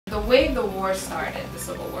The way the war started, the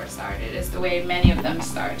Civil War started, is the way many of them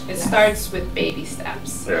start. It starts with baby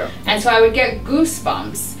steps. Yeah. And so I would get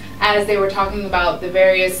goosebumps as they were talking about the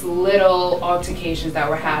various little altercations that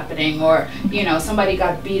were happening, or, you know, somebody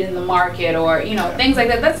got beat in the market, or, you know, things like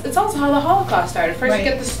that. It's also how the Holocaust started. First you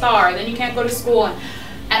get the star, then you can't go to school.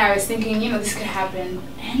 And I was thinking, you know, this could happen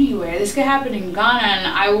anywhere. This could happen in Ghana, and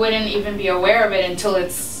I wouldn't even be aware of it until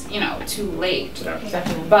it's, you know, too late.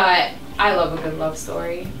 Yeah. But I love a good love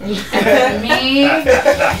story. And for me,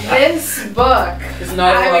 this book is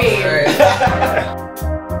not a love story.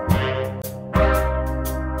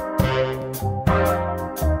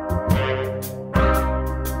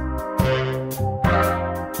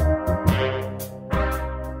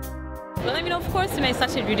 Of course, when I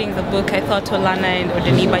started reading the book, I thought Olana and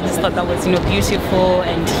Odeniba, I just thought that was, you know, beautiful,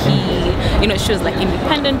 and he, you know, she was like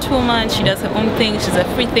independent woman, she does her own thing, she's a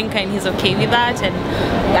free thinker, and he's okay with that, and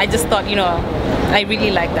I just thought, you know, I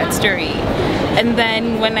really liked that story. And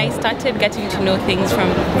then when I started getting to know things from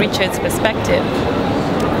Richard's perspective,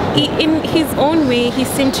 in his own way, he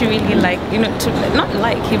seemed to really like, you know,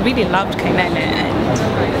 he really loved Kainene,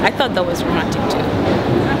 and I thought that was romantic too.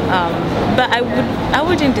 But I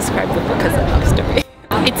wouldn't describe the book as a love story.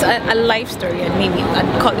 It's a life story, and maybe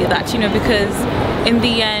I'd call it that, you know, because in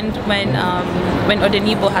the end, when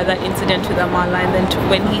Odenibo had that incident with Amala, and then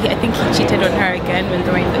when I think he cheated on her again when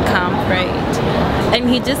they were in the camp, right? And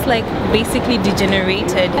he just like basically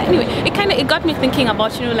degenerated. Anyway, it got me thinking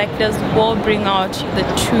about, you know, like, does war bring out the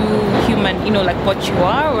true human, you know, like what you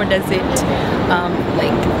are, or does it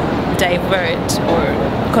like divert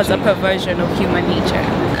or cause a perversion of human nature?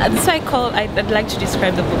 So I'd like to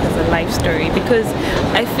describe the book as a life story, because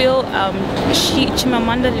I feel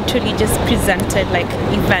Chimamanda literally just presented like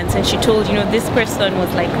events, and she told, you know, this person was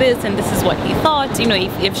like this, and this is what he thought, you know,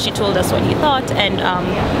 if she told us what he thought,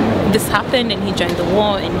 and this happened, and he joined the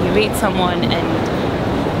war, and he raped someone,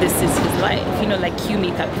 and this is his life, you know, like, you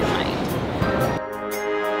make up your mind.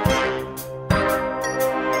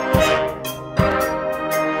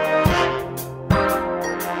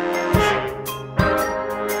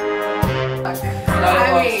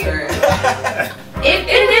 It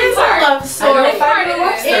is a love story.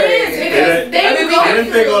 It is, because I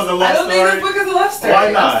didn't think it was a love story. I don't think this book is a love story.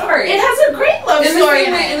 Why not? I'm sorry. It has a great love story.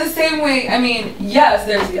 In the same way, I mean, yes,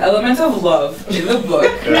 there's the element of love in the book.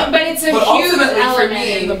 No, but it's a huge element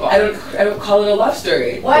in the book. I don't call it a love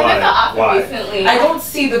story. Well, I read the author recently. I don't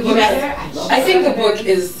see the book as, I think the book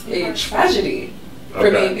is a tragedy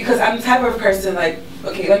for me, because I'm the type of person, like,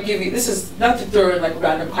 okay, let me give you, this is not to throw in like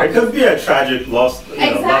random comments. It could be a tragic love story.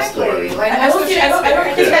 Like, I don't think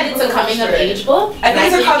that it's a coming of age book. I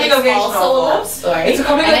think it's a coming of age novel. Also a love story. It's a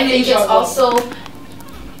coming of age novel. novel. It's also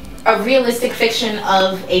a realistic fiction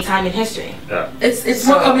of a time in history. Yeah. It's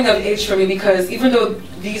more coming of age for me, because even though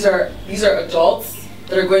these are adults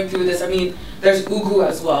that are going through this, I mean, there's Ugu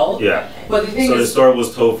as well. Yeah. But the thing so is, the story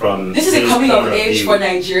was told from. This is a coming of age for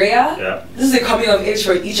Nigeria. Yeah. This is a coming of age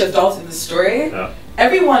for each adult in the story. Yeah.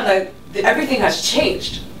 Everyone, like, everything has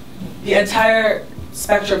changed. The entire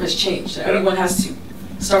spectrum has changed. And everyone has to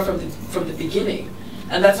start from the beginning.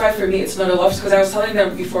 And that's why for me it's not a love story, because I was telling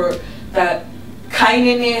them before that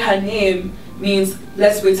Kainene, her name, means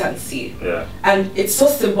let's wait and see. Yeah. And it's so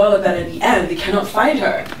symbolic that in the end they cannot find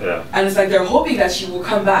her. Yeah. And it's like they're hoping that she will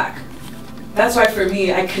come back. That's why for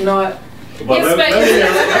me I cannot. But let me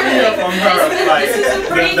hear from her, like,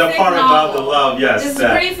 the part about the love, yes. It's a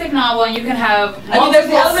pretty thick novel, and you can have there's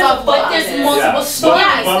multiple stories.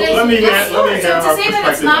 Let me hear her to say that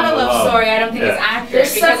it's not a love story, I don't think it's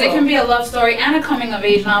accurate, because it can be a love story and a coming of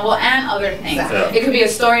age novel and other things. Exactly. It could be a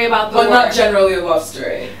story about the But war. not generally a love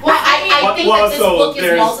story. Well, I think that this book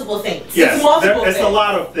is multiple things. Yes, it's multiple it's things. a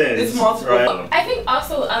lot of things. It's multiple. Right? I think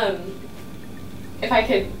also, if I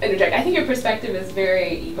could interject, I think your perspective is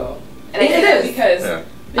very ego. And I think that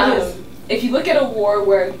because if you look at a war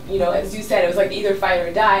where, you know, as you said, it was like either fight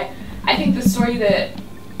or die, I think the story that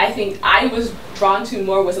I think I was drawn to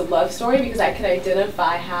more was a love story, because I could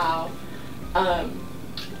identify how,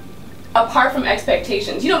 apart from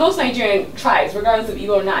expectations, you know, most Nigerian tribes, regardless of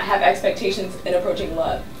ego or not, have expectations in approaching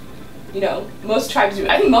love. You know, most tribes do.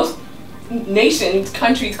 I think most nations,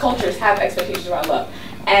 countries, cultures have expectations around love.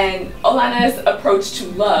 And Olana's approach to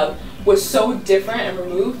love was so different and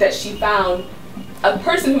removed that she found a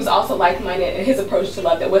person who's also like-minded in his approach to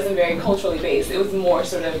love that wasn't very culturally based. It was more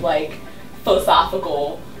sort of like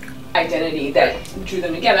philosophical identity that drew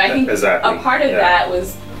them together. I think a part of that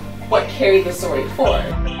was what carried the story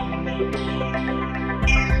forward.